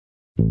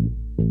I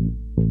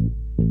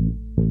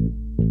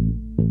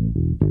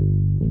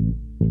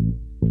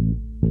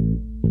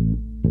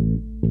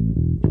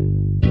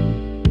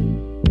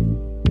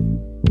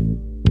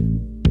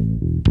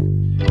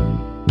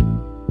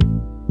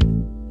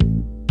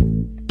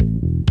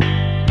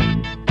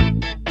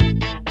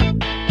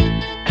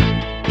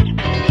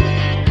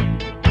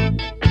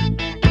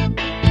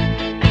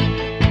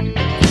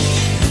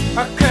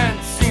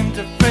can't seem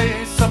to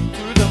face up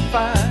to the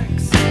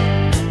facts.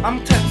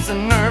 I'm tense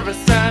and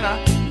nervous and I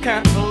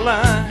can't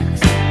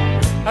relax.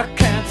 I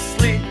can't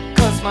sleep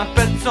 'cause my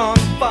bed's on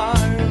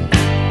fire.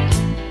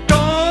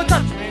 Don't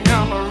touch me,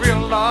 I'm a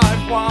real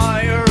live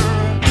wire.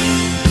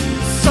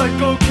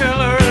 Psycho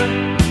killer,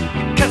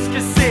 qu'est-ce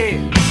que c'est?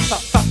 Fa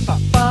fa fa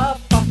fa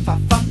fa fa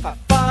fa fa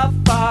fa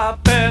fa.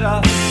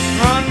 Better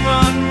run,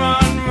 run,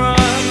 run,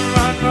 run,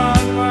 run,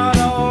 run, run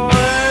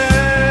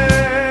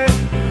away.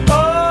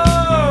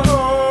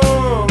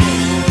 Oh,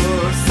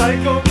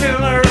 psycho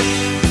killer,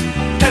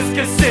 qu'est-ce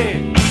que c'est?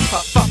 Fa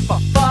fa fa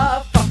fa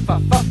fa fa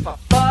fa fa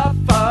fa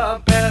fa.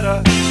 Better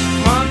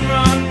run,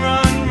 run,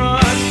 run,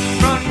 run,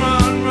 run,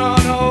 run,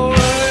 run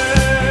away.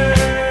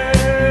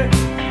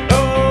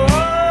 Oh,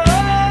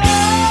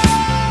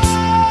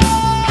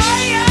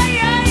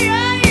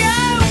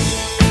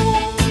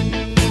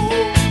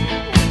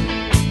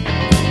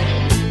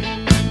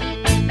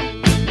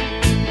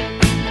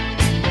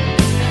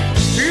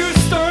 you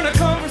start a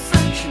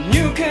conversation,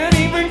 you can't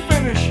even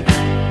finish it.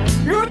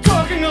 You're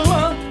talking a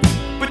lot,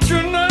 but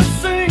you're not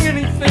saying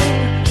anything.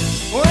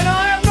 When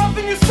I have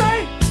nothing to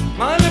say,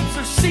 my lips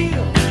are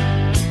sealed.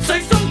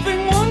 Say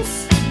something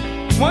once,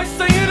 why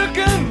say it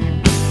again?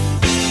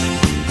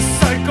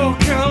 Psycho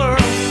killer,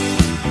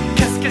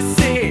 qu'est-ce que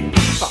c'est?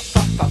 Fa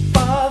fa fa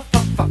fa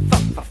fa fa fa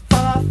fa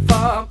fa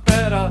fa.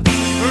 Better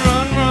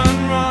run, run,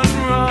 run,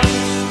 run,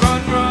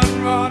 run, run,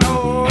 run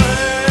away.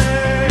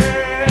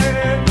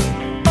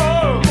 Oh,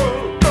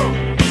 oh, oh.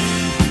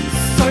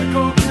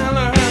 Psycho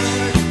killer,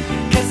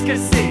 qu'est-ce que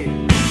c'est?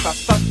 Fa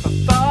fa fa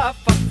fa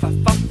fa fa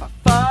fa fa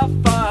fa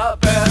fa.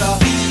 Better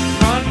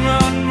run,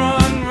 run,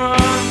 run, run,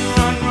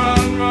 run,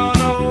 run,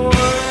 run away.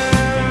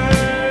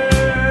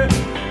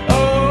 Oh,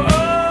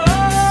 oh,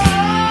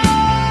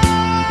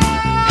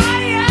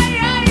 aïe, aïe,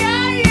 aïe,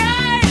 aïe,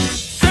 aïe.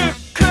 Ce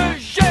que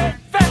j'ai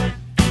fait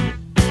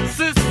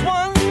ce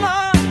soir-là,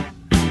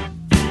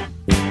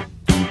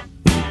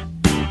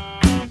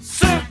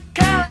 ce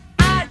qu'elle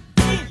a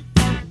dit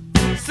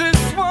ce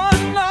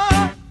soir-là,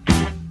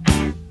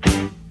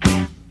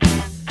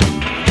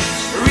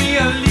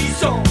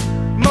 réalisons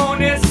mon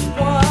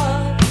espoir.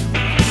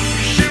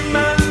 Je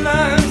me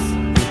lance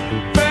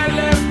vers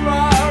les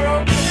bras,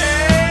 ok.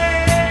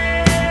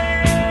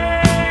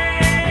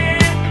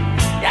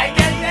 Yeah,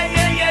 yeah, yeah,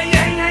 yeah, yeah,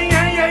 yeah,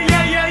 yeah, yeah,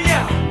 yeah, yeah,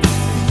 yeah.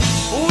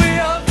 We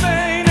are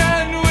vain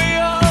and we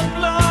are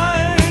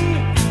blind.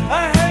 I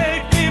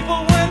hate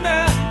people when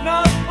they're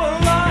not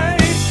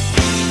polite.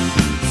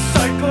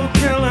 Psycho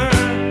killer,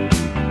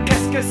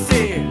 qu'est-ce que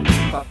c'est?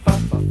 Fa fa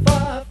fa fa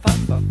fa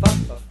fa fa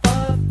fa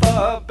fa.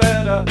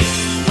 Better